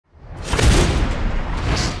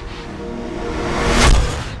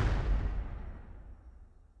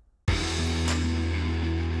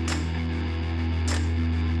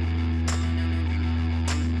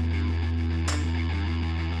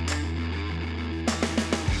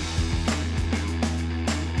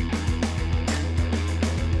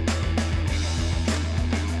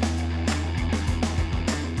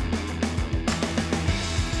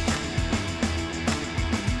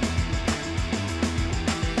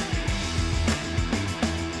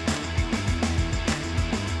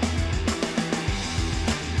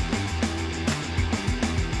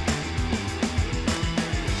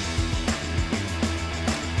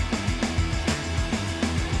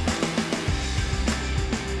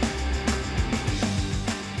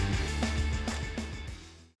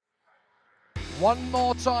One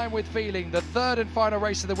more time with feeling, the third and final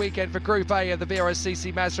race of the weekend for Group A of the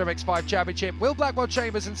BRSCC Mazda MX-5 Championship. Will Blackwell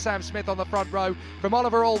Chambers and Sam Smith on the front row from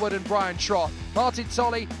Oliver Allwood and Brian Trott. Martin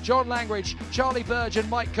Tolley, John Langridge, Charlie Burge and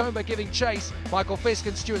Mike Comber giving chase. Michael Fisk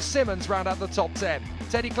and Stuart Simmons round out the top 10.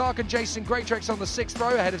 Teddy Clark and Jason Greatrex on the 6th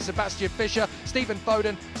row ahead of Sebastian Fisher, Stephen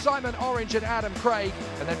Foden, Simon Orange and Adam Craig.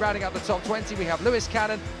 And then rounding out the top 20 we have Lewis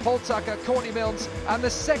Cannon, Paul Tucker, Courtney Milnes and the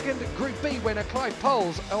second Group B winner Clive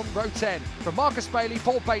Poles on row 10. From Marcus Bailey,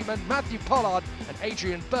 Paul Bateman, Matthew Pollard and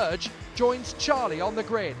Adrian Burge joins Charlie on the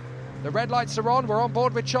grid. The red lights are on, we're on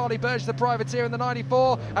board with Charlie Burge, the privateer in the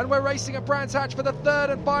 94, and we're racing at Brands Hatch for the third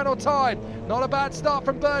and final time. Not a bad start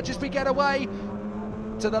from Burge as we get away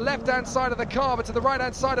to the left-hand side of the car, but to the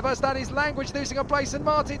right-hand side of us, that is Langridge losing a place, and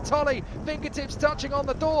Martin Tolley, fingertips touching on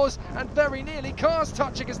the doors, and very nearly cars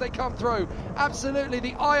touching as they come through. Absolutely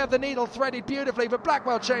the eye of the needle threaded beautifully, but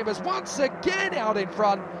Blackwell Chambers once again out in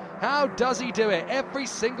front. How does he do it? Every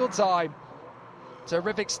single time.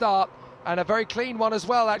 Terrific start. And a very clean one as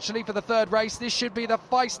well, actually, for the third race. This should be the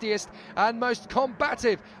feistiest and most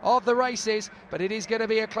combative of the races, but it is going to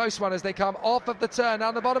be a close one as they come off of the turn.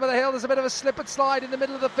 Down the bottom of the hill, there's a bit of a slip and slide in the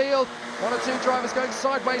middle of the field. One or two drivers going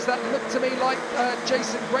sideways. That looked to me like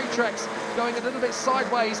Jason Greatrex going a little bit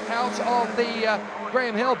sideways out of the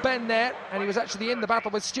Graham Hill bend there, and he was actually in the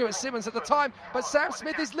battle with Stuart Simmons at the time, but Sam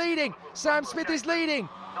Smith is leading. Sam Smith is leading.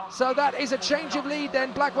 So that is a change of lead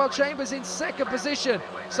then. Blackwell Chambers in second position.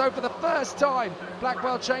 So for the first time,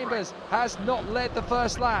 Blackwell Chambers has not led the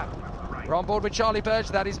first lap. We're on board with Charlie Burge.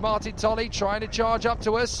 That is Martin Tolley trying to charge up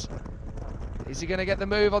to us. Is he going to get the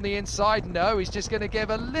move on the inside? No, he's just going to give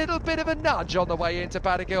a little bit of a nudge on the way into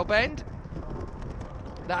Paddock Hill Bend.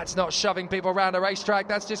 That's not shoving people around a racetrack,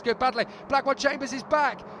 that's just good battling. Blackwell Chambers is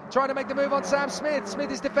back, trying to make the move on Sam Smith. Smith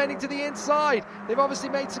is defending to the inside. They've obviously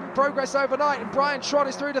made some progress overnight, and Brian Trott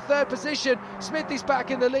is through to third position. Smith is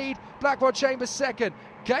back in the lead, Blackwell Chambers second.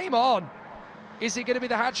 Game on. Is it going to be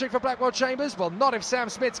the hat-trick for Blackwell Chambers? Well, not if Sam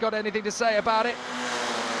Smith's got anything to say about it.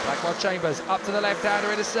 Blackwell Chambers up to the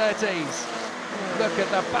left-hander in a Surtees. Look at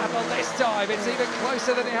the battle this time, it's even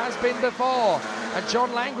closer than it has been before. And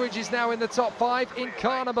John Langridge is now in the top 5 in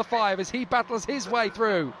car number 5 as he battles his way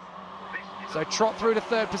through. So Trott through to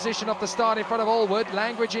third position off the start in front of Allwood.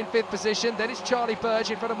 Langridge in 5th position, then it's Charlie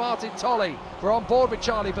Burge in front of Martin Tolley. We're on board with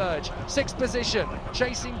Charlie Burge, 6th position,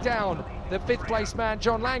 chasing down the 5th place man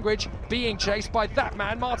John Langridge, being chased by that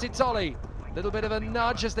man Martin Tolley. Little bit of a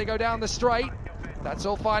nudge as they go down the straight. That's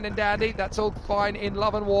all fine and dandy, that's all fine in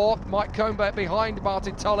love and war. Mike Comber behind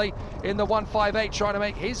Martin Tolley in the 158 trying to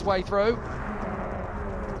make his way through.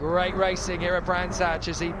 Great racing here at Brands Hatch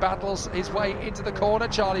as he battles his way into the corner.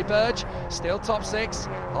 Charlie Burge still top 6,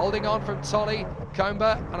 holding on from Tolley,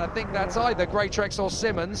 Comber, and I think that's either Greatrex or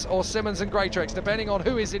Simmons and Greatrex, depending on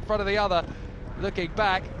who is in front of the other. Looking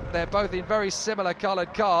back, they're both in very similar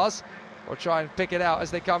coloured cars. We'll try and pick it out as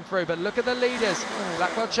they come through, but look at the leaders.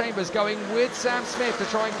 Blackwell Chambers going with Sam Smith to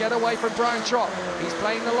try and get away from Brian Trott. He's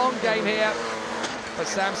playing the long game here, but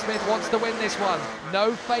Sam Smith wants to win this one.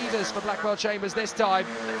 No favours for Blackwell Chambers this time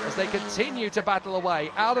as they continue to battle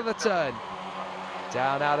away out of the turn.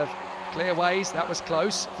 Down out of clear ways, that was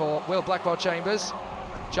close for Will Blackwell Chambers.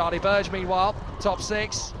 Charlie Burge, meanwhile, top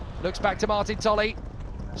 6, looks back to Martin Tolley,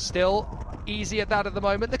 still easy at that at the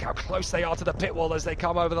moment. Look how close they are to the pit wall as they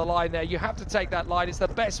come over the line there. You have to take that line, it's the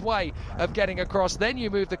best way of getting across. Then you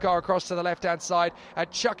move the car across to the left hand side and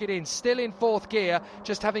chuck it in, still in 4th gear,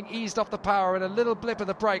 just having eased off the power and a little blip of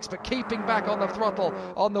the brakes, but keeping back on the throttle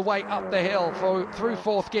on the way up the hill through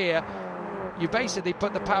 4th gear. You basically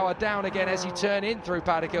put the power down again as you turn in through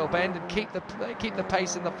Paddock Hill Bend and keep the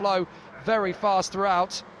pace and the flow very fast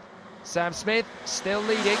throughout. Sam Smith still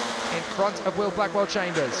leading in front of Will Blackwell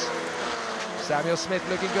Chambers. Samuel Smith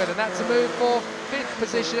looking good, and that's a move for 6th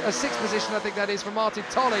position, I think that is, for Martin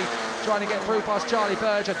Tolley, trying to get through past Charlie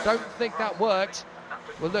Burge. I don't think that worked.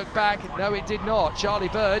 We'll look back. No, it did not. Charlie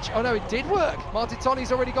Burge. Oh, no, it did work. Martin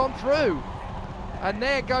Tolley's already gone through. And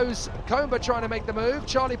there goes Comber trying to make the move.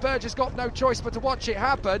 Charlie Burge has got no choice but to watch it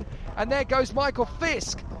happen. And there goes Michael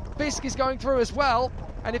Fisk. Fisk is going through as well.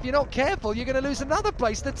 And if you're not careful, you're going to lose another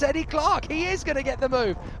place to Teddy Clark. He is going to get the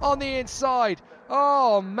move on the inside.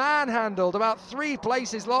 Oh, manhandled. About 3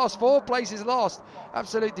 places lost, 4 places lost.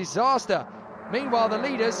 Absolute disaster. Meanwhile, the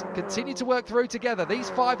leaders continue to work through together. These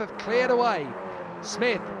 5 have cleared away.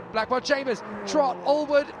 Smith, Blackwell Chambers, Trott,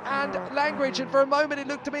 Allwood and Langridge. And for a moment, it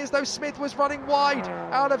looked to me as though Smith was running wide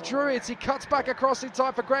out of Druids. He cuts back across in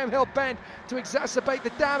time for Graham Hill Bend to exacerbate the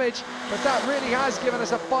damage. But that really has given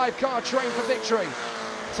us a 5-car train for victory.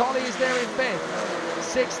 Tolley is there in 5th.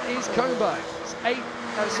 6th is Comber.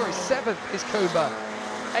 7th is Comber.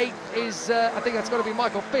 8th is, I think that's got to be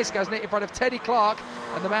Michael Fisk, hasn't it, in front of Teddy Clark,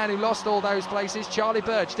 and the man who lost all those places, Charlie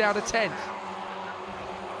Burge, down to 10th.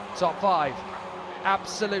 Top 5,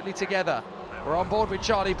 absolutely together. We're on board with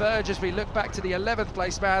Charlie Burge as we look back to the 11th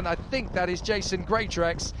place man. I think that is Jason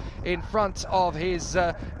Greatrex in front of his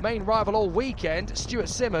main rival all weekend, Stuart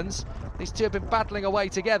Simmons. These two have been battling away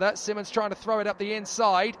together. Simmons trying to throw it up the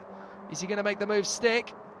inside. Is he going to make the move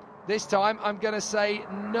stick? This time I'm going to say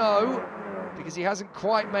no, because he hasn't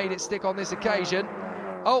quite made it stick on this occasion.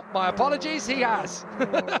 Oh, my apologies, he has.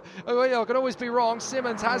 Oh, yeah, I can always be wrong.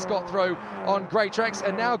 Simmons has got through on Greatrex,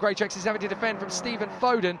 and now Greatrex is having to defend from Stephen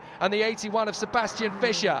Foden and the 81 of Sebastian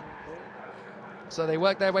Fischer. So they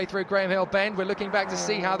work their way through Graham Hill Bend. We're looking back to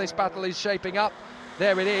see how this battle is shaping up.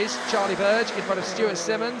 There it is, Charlie Burge in front of Stuart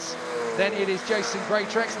Simmons. Then it is Jason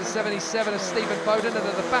Greatrex, the 77 of Stephen Foden, and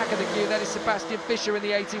at the back of the queue, that is Sebastian Fischer in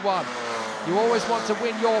the 81. You always want to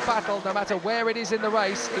win your battle, no matter where it is in the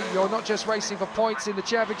race. You're not just racing for points in the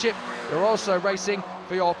championship, you're also racing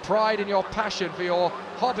for your pride and your passion, for your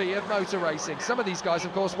hobby of motor racing. Some of these guys,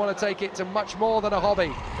 of course, want to take it to much more than a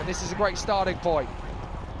hobby, and this is a great starting point.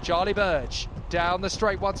 Charlie Burge down the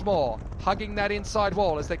straight once more, hugging that inside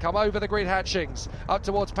wall as they come over the grid hatchings up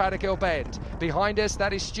towards Paddock Hill Bend. Behind us,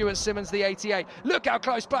 that is Stuart Simmons, the 88. Look how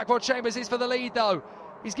close Blackwell Chambers is for the lead, though.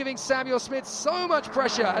 He's giving Samuel Smith so much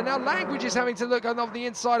pressure, and now Langridge is having to look on the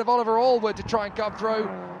inside of Oliver Allwood to try and come through.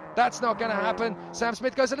 That's not going to happen. Sam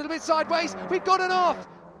Smith goes a little bit sideways. We've got it off.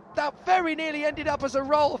 That very nearly ended up as a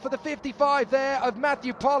roll for the 55 there of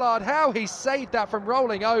Matthew Pollard. How he saved that from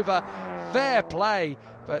rolling over. Fair play.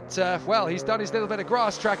 But, well, he's done his little bit of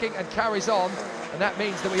grass tracking and carries on. And that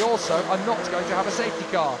means that we also are not going to have a safety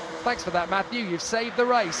car. Thanks for that, Matthew. You've saved the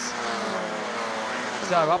race.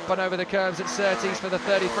 So up and over the curves at Surtees for the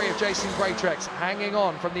 33 of Jason Greatrex, hanging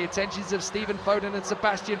on from the attentions of Stephen Foden and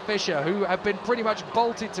Sebastian Fischer, who have been pretty much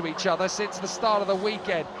bolted to each other since the start of the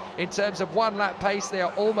weekend. In terms of one-lap pace, they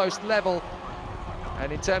are almost level.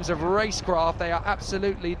 And in terms of racecraft, they are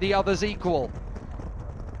absolutely the others equal.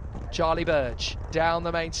 Charlie Burge down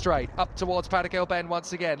the main straight, up towards Paddock Hill Bend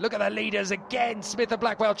once again. Look at the leaders again, Smith and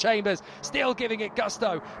Blackwell Chambers still giving it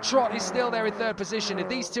gusto. Trott is still there in third position. If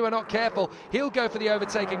these two are not careful, he'll go for the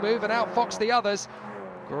overtaking move and outfox the others.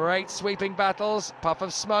 Great sweeping battles, puff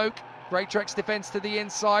of smoke. Greatrex defence to the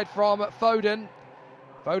inside from Foden.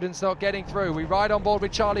 Foden's not getting through. We ride on board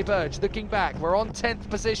with Charlie Burge. Looking back, we're on 10th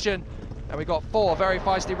position. And we've got 4 very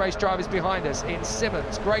feisty race drivers behind us in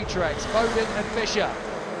Simmons, Greatrex, Foden and Fischer.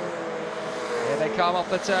 Here they come off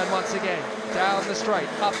the turn once again, down the straight,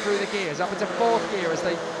 up through the gears, up into 4th gear as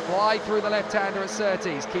they fly through the left-hander at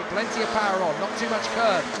Surtees. Keep plenty of power on, not too much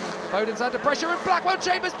curve. Foden's under pressure and Blackwell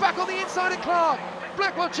Chambers back on the inside of Clark.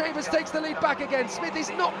 Blackwell Chambers takes the lead back again. Smith is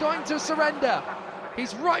not going to surrender.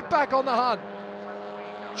 He's right back on the hunt.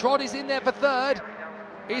 Trott is in there for 3rd.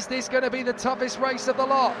 Is this going to be the toughest race of the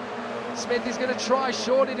lot? Smith is going to try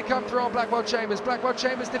surely to come through on Blackwell Chambers. Blackwell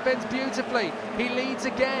Chambers defends beautifully. He leads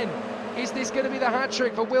again. Is this going to be the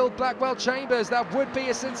hat-trick for Will Blackwell Chambers? That would be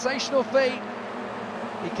a sensational feat.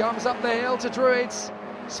 He comes up the hill to Druids.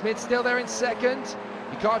 Smith still there in 2nd.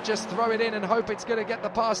 You can't just throw it in and hope it's going to get the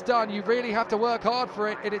pass done. You really have to work hard for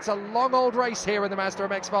it, and it's a long old race here in the Mazda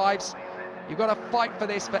MX-5s. You've got to fight for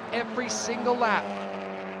this for every single lap.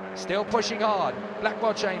 Still pushing hard.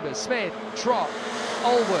 Blackwell Chambers, Smith, Trott,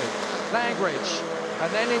 Allwood, Langridge.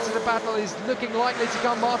 And then into the battle is looking likely to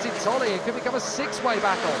come Martin Tolley. It could become a 6-way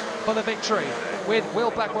battle for the victory, with Will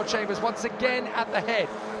Blackwell Chambers once again at the head.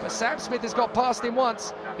 But Sam Smith has got past him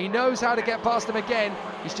once. He knows how to get past him again.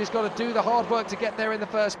 He's just got to do the hard work to get there in the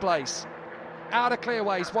first place. Out of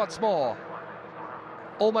clearways once more.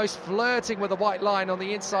 Almost flirting with the white line on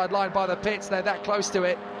the inside line by the pits. They're that close to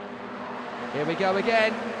it. Here we go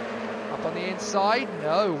again. Up on the inside,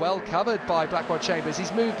 no, well covered by Blackwell Chambers.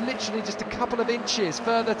 He's moved literally just a couple of inches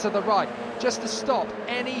further to the right, just to stop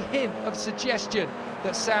any hint of suggestion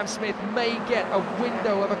that Sam Smith may get a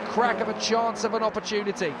window of a crack of a chance of an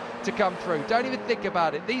opportunity to come through. Don't even think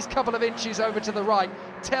about it. These couple of inches over to the right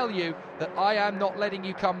tell you that I am not letting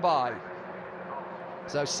you come by.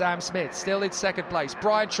 So Sam Smith still in 2nd place,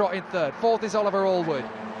 Brian Trott in 3rd, 4th is Oliver Allwood,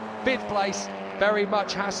 5th place, very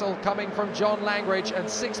much hassle coming from John Langridge, and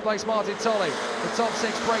 6th place Martin Tolley. The top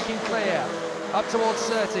 6 breaking clear. Up towards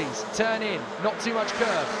Surtees, turn in, not too much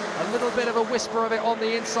curve. A little bit of a whisper of it on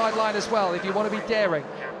the inside line as well if you want to be daring.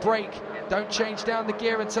 Brake, don't change down the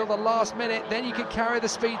gear until the last minute, then you can carry the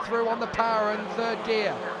speed through on the power in 3rd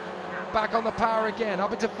gear. Back on the power again,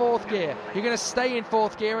 up into 4th gear. You're going to stay in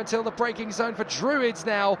 4th gear until the braking zone for Druids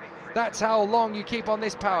now. That's how long you keep on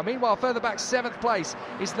this power. Meanwhile, further back, 7th place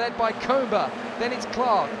is led by Comber. Then it's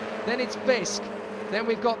Clark. Then it's Fisk. Then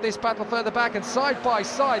we've got this battle further back, and side by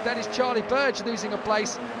side, that is Charlie Burge losing a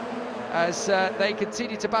place as they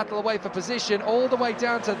continue to battle away for position, all the way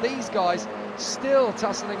down to these guys still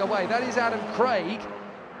tussling away. That is Adam Craig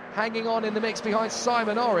hanging on in the mix behind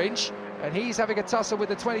Simon Orange, and he's having a tussle with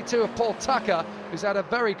the 22 of Paul Tucker, who's had a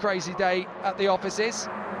very crazy day at the offices.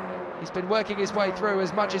 He's been working his way through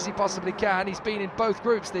as much as he possibly can. He's been in both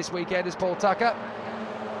groups this weekend as Paul Tucker.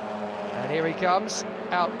 And here he comes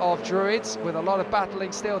out of Druids with a lot of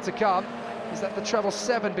battling still to come. Is that the treble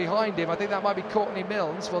 7 behind him? I think that might be Courtney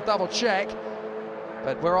Milnes. We'll double check.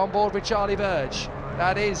 But we're on board with Charlie Burge.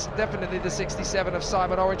 That is definitely the 67 of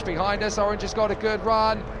Simon Orange behind us. Orange has got a good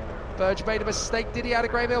run. Burge made a mistake. Did he out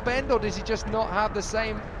of Greymill Bend, or does he just not have the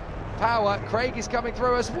same power? Craig is coming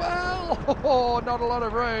through as well. Oh, not a lot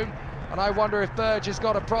of room. And I wonder if Burge has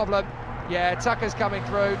got a problem. Yeah, Tucker's coming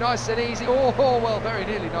through. Nice and easy. Oh, well, very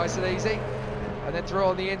nearly nice and easy. And then through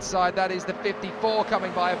on the inside, that is the 54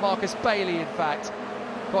 coming by of Marcus Bailey, in fact.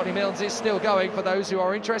 Courtney Milnes is still going for those who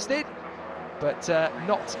are interested, but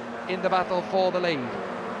not in the battle for the lead.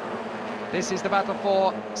 This is the battle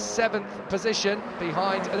for 7th position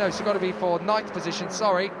behind, no, it's got to be for 9th position,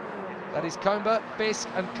 sorry. That is Comber, Fisk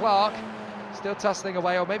and Clark still tussling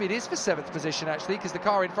away, or maybe it is for 7th position actually, because the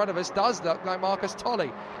car in front of us does look like Marcus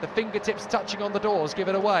Tolley. The fingertips touching on the doors give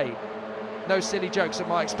it away. No silly jokes at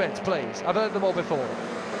my expense, please. I've heard them all before.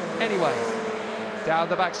 Anyway, down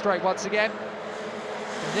the back straight once again.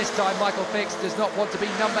 And this time Michael Fix does not want to be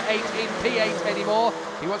number 8 in P8 anymore.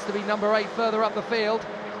 He wants to be number 8 further up the field.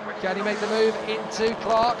 Can he make the move into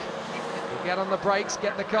Clark? He'll get on the brakes,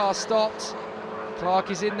 get the car stopped.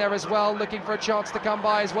 Clark is in there as well, looking for a chance to come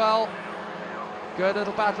by as well. Good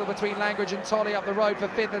little battle between Langridge and Tolley up the road for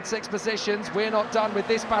 5th and 6th positions. We're not done with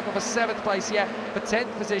this battle for 7th place yet. For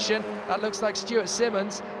 10th position, that looks like Stuart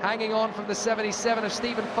Simmons hanging on from the 77 of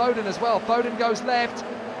Stephen Foden as well. Foden goes left.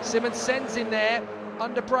 Simmons sends in there.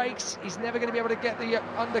 Under brakes. He's never going to be able to get the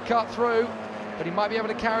undercut through, but he might be able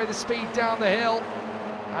to carry the speed down the hill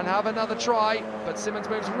and have another try. But Simmons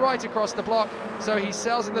moves right across the block, so he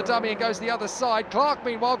sells in the dummy and goes the other side. Clark,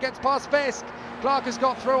 meanwhile, gets past Fisk. Clark has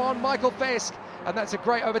got through on Michael Fisk, and that's a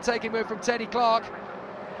great overtaking move from Teddy Clark.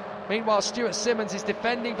 Meanwhile, Stuart Simmons is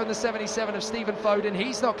defending from the 77 of Stephen Foden.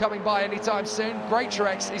 He's not coming by anytime soon.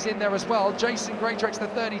 Greatrex is in there as well. Jason Greatrex, the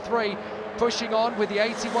 33, pushing on with the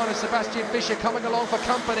 81 of Sebastian Fisher coming along for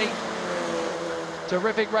company.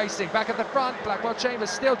 Terrific racing. Back at the front, Blackwell Chambers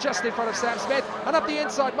still just in front of Sam Smith. And up the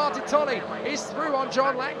inside, Martin Tolley is through on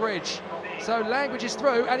John Langridge. So Langridge is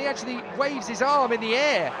through, and he actually waves his arm in the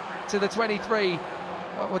air to the 23.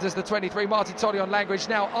 What does the 23, Martin Tolley on Langridge?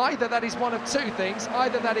 Now, either that is one of two things.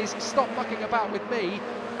 Either that is stop mucking about with me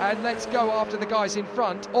and let's go after the guys in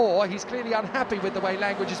front, or he's clearly unhappy with the way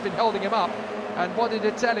Langridge has been holding him up and wanted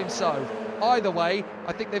to tell him so. Either way,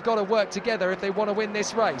 I think they've got to work together if they want to win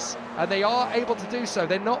this race, and they are able to do so.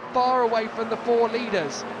 They're not far away from the 4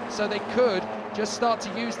 leaders, so they could just start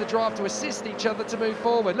to use the drive to assist each other to move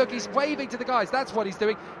forward. Look, he's waving to the guys. That's what he's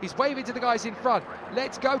doing. He's waving to the guys in front.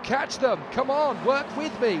 Let's go catch them. Come on, work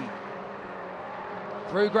with me.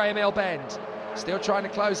 Through Graham Bend. Still trying to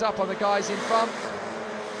close up on the guys in front.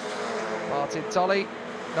 Martin Tolley,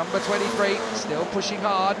 number 23, still pushing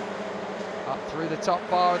hard. Up through the top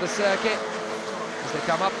bar of the circuit as they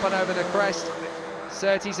come up and over the crest.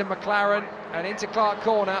 Surtees and McLaren and into Clark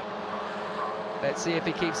Corner. Let's see if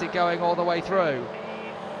he keeps it going all the way through.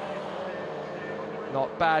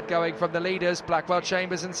 Not bad going from the leaders, Blackwell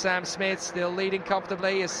Chambers and Sam Smith, still leading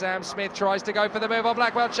comfortably as Sam Smith tries to go for the move on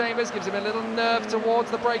Blackwell Chambers, gives him a little nerve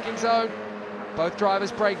towards the braking zone. Both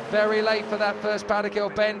drivers brake very late for that first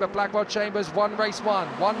Powderkill bend, but Blackwell Chambers one race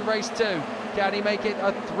 2. Can he make it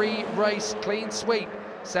a 3-race clean sweep?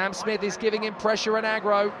 Sam Smith is giving him pressure and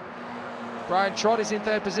aggro. Brian Trott is in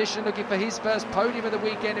 3rd position, looking for his first podium of the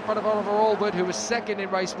weekend in front of Oliver Allwood, who was 2nd in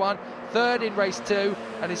race 1, 3rd in race 2,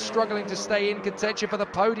 and is struggling to stay in contention for the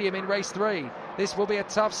podium in race 3. This will be a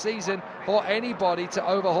tough season for anybody to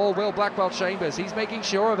overhaul Will Blackwell Chambers. He's making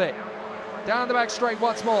sure of it. Down the back straight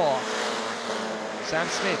once more. Sam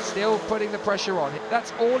Smith still putting the pressure on.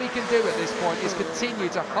 That's all he can do at this point, is continue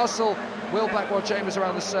to hustle Will Blackwell Chambers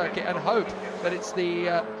around the circuit and hope that it's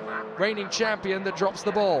the reigning champion that drops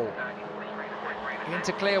the ball.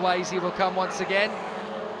 Into clearways he will come once again.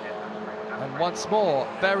 And once more,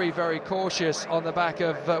 very, very cautious on the back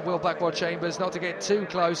of Will Blackwell Chambers, not to get too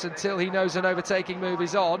close until he knows an overtaking move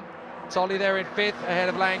is on. Tolley there in 5th, ahead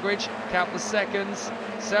of Langridge. Count the seconds.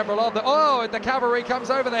 Several of them. Oh, and the cavalry comes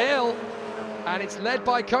over the hill. And it's led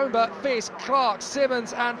by Comber, Fisk, Clark,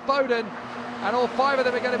 Simmons and Foden. And all 5 of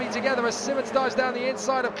them are going to be together as Simmons dives down the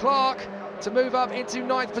inside of Clark. to move up into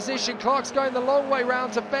 9th position. Clark's going the long way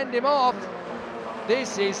round to fend him off.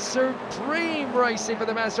 This is supreme racing for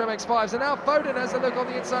the Mazda MX-5s. And now Foden has a look on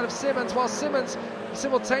the inside of Simmons, while Simmons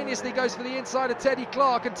simultaneously goes for the inside of Teddy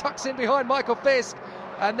Clark and tucks in behind Michael Fisk.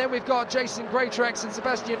 And then we've got Jason Greatrex and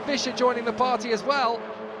Sebastian Fischer joining the party as well.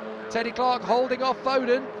 Teddy Clark holding off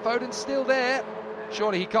Foden. Foden's still there.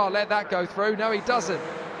 Surely he can't let that go through. No, he doesn't.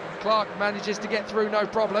 Clark manages to get through, no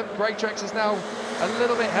problem. Greatrex is now a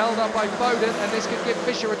little bit held up by Foden, and this could give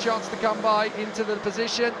Fischer a chance to come by into the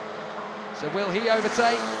position. So will he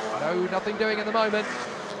overtake? No, nothing doing at the moment.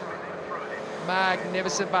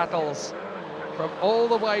 Magnificent battles from all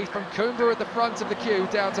the way from Coomber at the front of the queue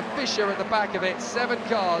down to Fischer at the back of it. 7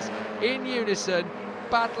 cars in unison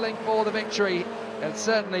battling for the victory, and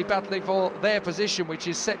certainly battling for their position, which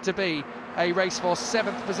is set to be a race for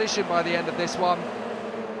 7th position by the end of this one.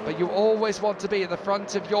 But you always want to be at the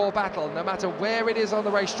front of your battle, no matter where it is on the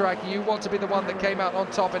racetrack. You want to be the one that came out on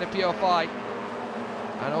top in a pure fight.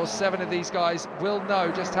 And all 7 of these guys will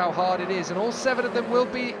know just how hard it is, and all 7 of them will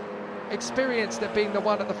be experienced at being the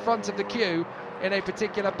one at the front of the queue in a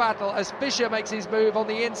particular battle, as Fischer makes his move on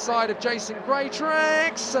the inside of Jason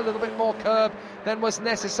Greatrex. A little bit more curb than was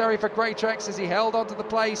necessary for Greatrex as he held onto the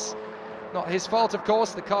place. Not his fault, of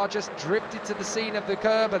course. The car just drifted to the scene of the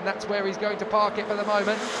curb, and that's where he's going to park it for the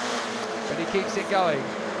moment. But he keeps it going.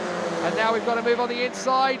 And now we've got to move on the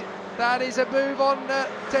inside. That is a move on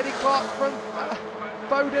Teddy Clark from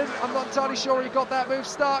Foden. I'm not entirely sure he got that move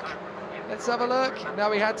stuck. Let's have a look. Now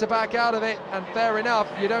he had to back out of it, and fair enough.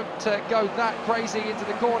 You don't go that crazy into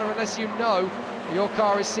the corner unless you know your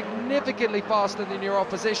car is significantly faster than your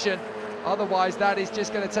opposition. Otherwise, that is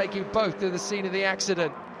just going to take you both to the scene of the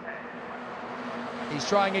accident. He's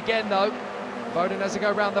trying again, though. Foden has to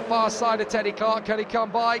go around the far side of Teddy Clark. Can he come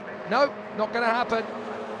by? No, not going to happen.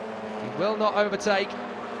 He will not overtake.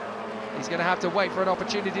 He's going to have to wait for an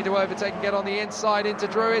opportunity to overtake and get on the inside into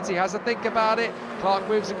Druids. He has to think about it. Clark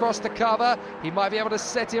moves across the cover. He might be able to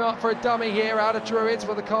set him up for a dummy here out of Druids.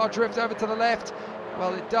 Will the car drift over to the left?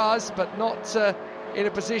 Well, it does, but not in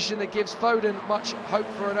a position that gives Foden much hope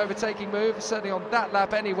for an overtaking move, certainly on that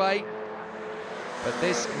lap anyway. But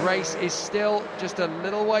this race is still just a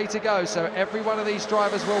little way to go, so every one of these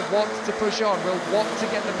drivers will want to push on, will want to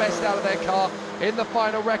get the best out of their car in the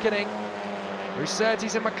final reckoning.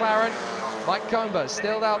 Russurtis and McLaren. Mike Coomber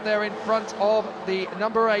still out there in front of the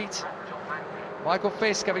number 8. Michael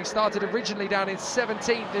Fisk, having started originally down in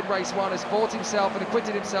 17th in race 1, has fought himself and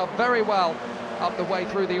acquitted himself very well up the way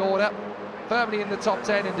through the order. Firmly in the top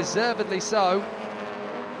 10, and deservedly so.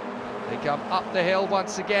 They come up the hill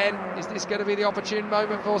once again. Is this going to be the opportune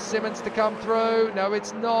moment for Simmons to come through? No,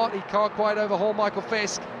 it's not. He can't quite overhaul Michael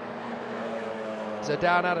Fisk. So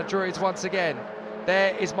down out of Druids once again.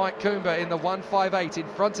 There is Mike Coomber in the 158 in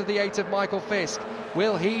front of the 8 of Michael Fisk.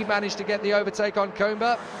 Will he manage to get the overtake on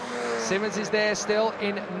Coomber? Simmons is there still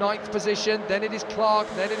in 9th position. Then it is Clark,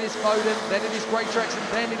 then it is Foden, then it is Greatrex,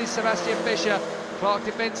 and then it is Sebastian Fischer. Clark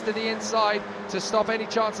defends to the inside to stop any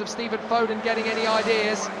chance of Stephen Foden getting any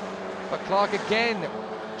ideas. But Clark again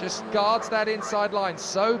just guards that inside line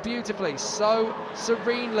so beautifully, so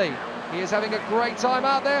serenely. He is having a great time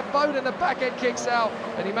out there. Foden, the back end kicks out,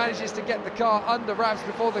 and he manages to get the car under wraps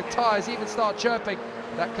before the tyres even start chirping.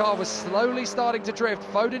 That car was slowly starting to drift.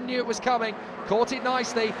 Foden knew it was coming, caught it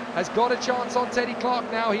nicely, has got a chance on Teddy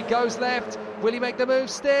Clark now. He goes left. Will he make the move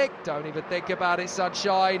stick? Don't even think about it,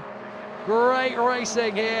 sunshine. Great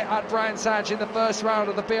racing here at Brands Hatch in the first round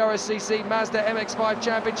of the BRSCC Mazda MX-5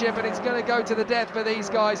 Championship, and it's going to go to the death for these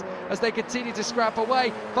guys as they continue to scrap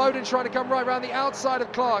away. Foden trying to come right around the outside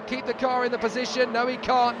of Clark, keep the car in the position. No, he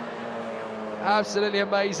can't. Absolutely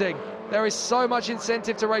amazing. There is so much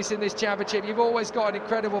incentive to race in this championship. You've always got an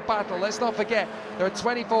incredible battle. Let's not forget, there are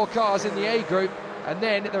 24 cars in the A group, and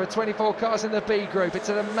then there are 24 cars in the B group. It's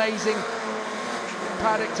an amazing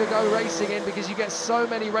paddock to go racing in because you get so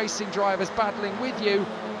many racing drivers battling with you,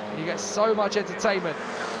 and you get so much entertainment.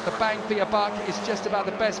 The bang for your buck is just about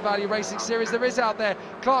the best value racing series there is out there.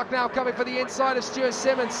 Clark now coming for the inside of Stuart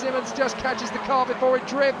Simmons. Simmons just catches the car before it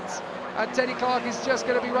drifts, and Teddy Clark is just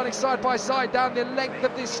going to be running side by side down the length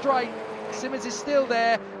of this straight. Simmons is still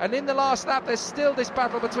there, and in the last lap there's still this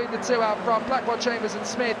battle between the two out front, Blackwell Chambers and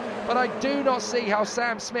Smith, but I do not see how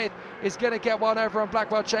Sam Smith is going to get one over on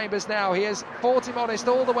Blackwell Chambers now. He has fought him honest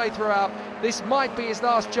all the way throughout. This might be his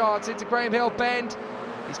last chance into Graham Hill Bend.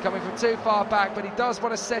 He's coming from too far back, but he does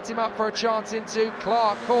want to set him up for a chance into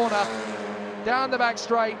Clark Corner. Down the back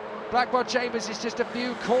straight, Blackwell Chambers is just a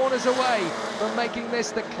few corners away from making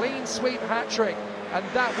this the clean sweep hat-trick, and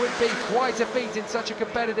that would be quite a feat in such a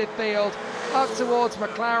competitive field. Up towards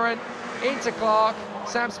McLaren, into Clark,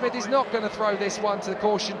 Sam Smith is not going to throw this one to the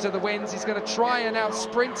caution to the winds. He's going to try and out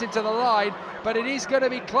sprint into the line, but it is going to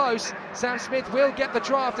be close. Sam Smith will get the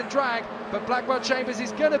draft and drag, but Blackwell Chambers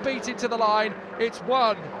is going to beat it to the line. It's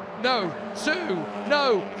 1, no, 2,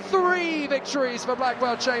 no, 3 victories for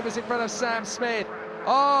Blackwell Chambers in front of Sam Smith.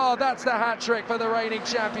 Oh, that's the hat-trick for the reigning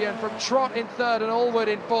champion, from Trott in 3rd and Allwood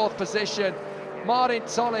in 4th position. Martin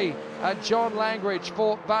Tolley and John Langridge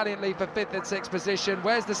fought valiantly for 5th and 6th position.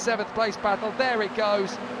 Where's the 7th place battle? There it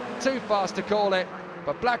goes. Too fast to call it.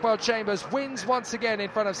 But Blackwell Chambers wins once again in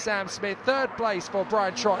front of Sam Smith. 3rd place for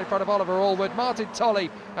Brian Trott in front of Oliver Allwood, Martin Tolley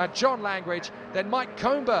and John Langridge. Then Mike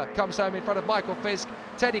Comber comes home in front of Michael Fisk,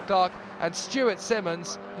 Teddy Clark and Stuart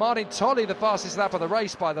Simmons. Martin Tolley the fastest lap of the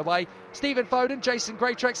race, by the way. Stephen Foden, Jason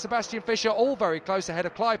Greatrex, Sebastian Fisher, all very close ahead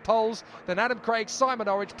of Clive Poles, then Adam Craig, Simon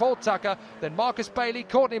Orange, Paul Tucker, then Marcus Bailey,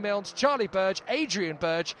 Courtney Milnes, Charlie Burge, Adrian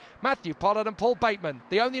Burge, Matthew Pollard and Paul Bateman.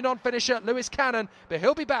 The only non-finisher, Lewis Cannon, but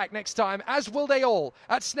he'll be back next time, as will they all,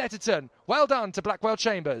 at Snetterton. Well done to Blackwell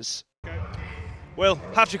Chambers. Will,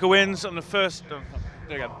 hat-trick wins on the first... there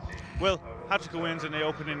we go. Will, hat-trick wins in the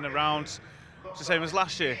opening rounds. It's the same as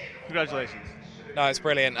last year. Congratulations. No, it's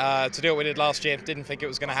brilliant. To do what we did last year, didn't think it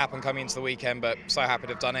was going to happen coming into the weekend, but so happy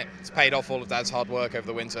to have done it. It's paid off all of Dad's hard work over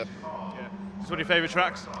the winter. Yeah. So what are your favourite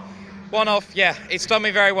tracks? One off, yeah. It's done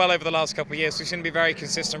me very well over the last couple of years. We seem to be very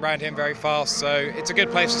consistent around here, very fast, so it's a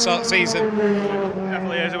good place to start the season.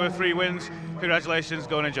 Definitely is. With 3 wins. Congratulations.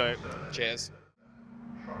 Go and enjoy it. Cheers.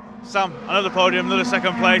 Sam, another podium, another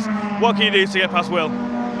 2nd place. What can you do to get past Will?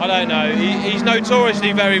 I don't know. He's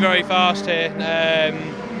notoriously very, very fast here.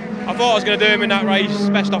 I thought I was going to do him in that race,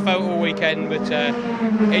 best I felt all weekend, but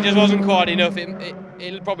it just wasn't quite enough.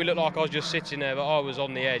 It probably looked like I was just sitting there, but I was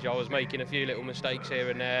on the edge. I was making a few little mistakes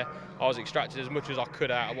here and there. I was extracted as much as I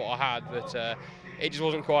could out of what I had, but it just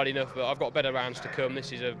wasn't quite enough. But I've got better rounds to come.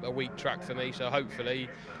 This is a weak track for me, so hopefully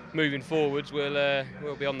moving forwards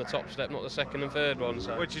we'll be on the top step, not the 2nd and 3rd one.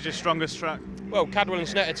 So. Which is your strongest track? Well, Cadwell and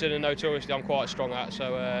Snetterton are notoriously I'm quite strong at,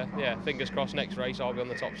 so yeah, fingers crossed next race I'll be on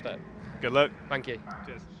the top step. Good luck. Thank you.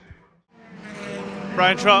 Cheers.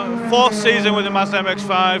 Brian Trott, 4th season with the Mazda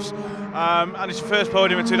MX-5s, and it's your first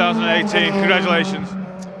podium in 2018. Congratulations.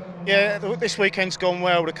 Yeah, this weekend's gone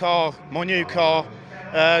well. The car, my new car,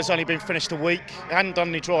 has only been finished a week. I hadn't done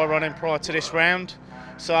any dry running prior to this round,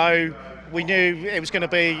 so we knew it was going to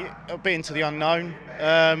be a bit into the unknown,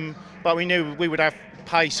 but we knew we would have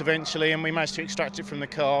pace eventually, and we managed to extract it from the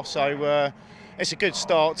car. So it's a good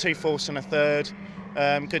start, 2 fourths and a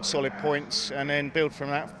 3rd, good solid points, and then build from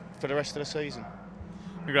that for the rest of the season.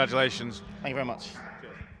 Congratulations. Thank you very much.